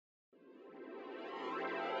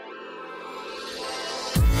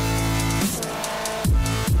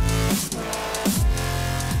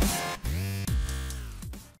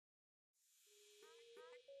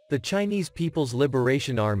The Chinese People's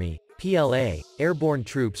Liberation Army (PLA) airborne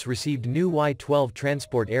troops received new Y-12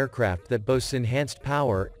 transport aircraft that boasts enhanced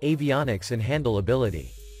power, avionics and handleability.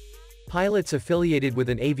 Pilots affiliated with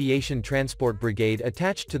an aviation transport brigade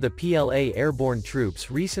attached to the PLA airborne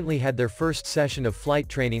troops recently had their first session of flight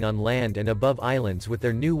training on land and above islands with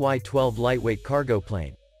their new Y-12 lightweight cargo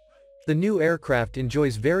plane. The new aircraft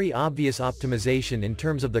enjoys very obvious optimization in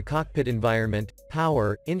terms of the cockpit environment,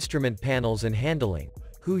 power, instrument panels and handling.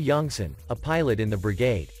 Yongsen, a pilot in the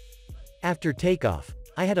brigade. After takeoff,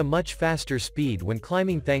 I had a much faster speed when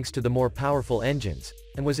climbing thanks to the more powerful engines,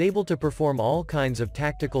 and was able to perform all kinds of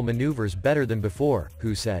tactical maneuvers better than before,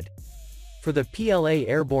 Hu said. For the PLA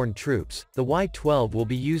airborne troops, the Y-12 will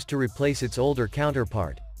be used to replace its older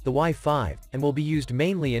counterpart, the Y-5, and will be used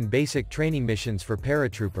mainly in basic training missions for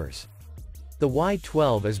paratroopers. The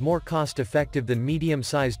Y-12 is more cost-effective than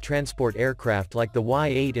medium-sized transport aircraft like the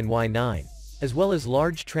Y-8 and Y-9, as well as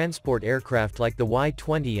large transport aircraft like the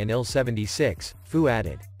Y-20 and Il-76, Fu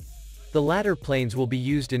added. The latter planes will be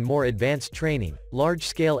used in more advanced training,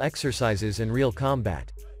 large-scale exercises and real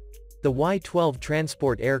combat. The Y-12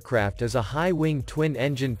 transport aircraft is a high-wing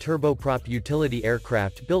twin-engine turboprop utility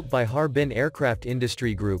aircraft built by Harbin Aircraft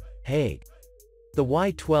Industry Group, Hague. The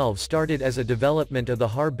Y-12 started as a development of the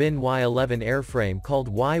Harbin Y-11 airframe called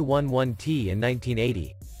Y-11T in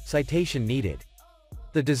 1980. Citation needed.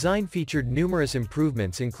 The design featured numerous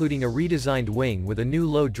improvements including a redesigned wing with a new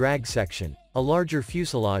low-drag section, a larger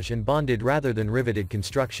fuselage and bonded rather than riveted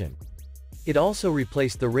construction. It also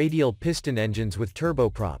replaced the radial piston engines with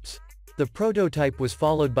turboprops. The prototype was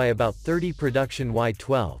followed by about 30 production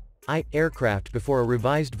Y-12I aircraft before a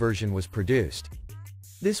revised version was produced.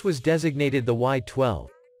 This was designated the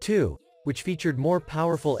Y-12-2, which featured more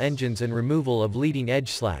powerful engines and removal of leading-edge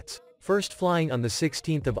slats, first flying on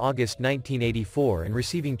 16 August 1984 and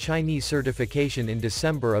receiving Chinese certification in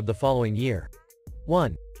December of the following year.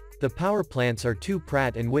 1. The power plants are two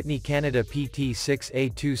Pratt & Whitney Canada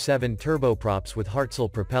PT-6A27 turboprops with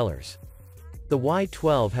Hartzell propellers. The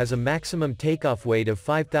Y-12 has a maximum takeoff weight of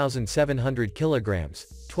 5,700 kilograms,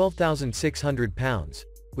 12,600 pounds,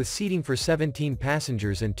 with seating for 17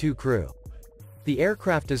 passengers and 2 crew. The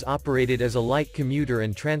aircraft is operated as a light commuter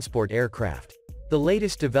and transport aircraft. The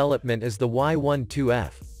latest development is the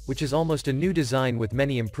Y-12F, which is almost a new design with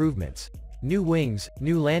many improvements. New wings,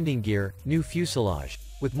 new landing gear, new fuselage,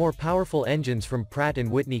 with more powerful engines from Pratt &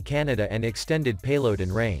 Whitney Canada and extended payload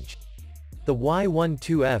and range. The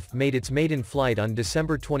Y-12F made its maiden flight on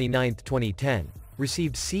December 29, 2010,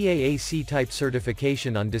 received CAAC type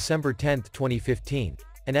certification on December 10, 2015,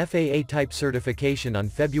 and FAA type certification on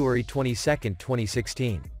February 22,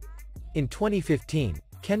 2016. In 2015,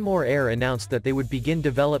 Kenmore Air announced that they would begin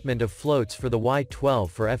development of floats for the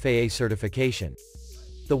Y-12 for FAA certification.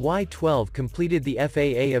 The Y-12 completed the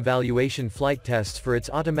FAA evaluation flight tests for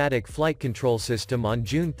its automatic flight control system on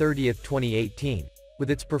June 30, 2018,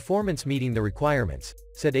 with its performance meeting the requirements,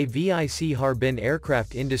 said AVIC Harbin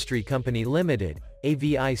Aircraft Industry Company Limited,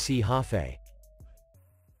 AVIC Hafei.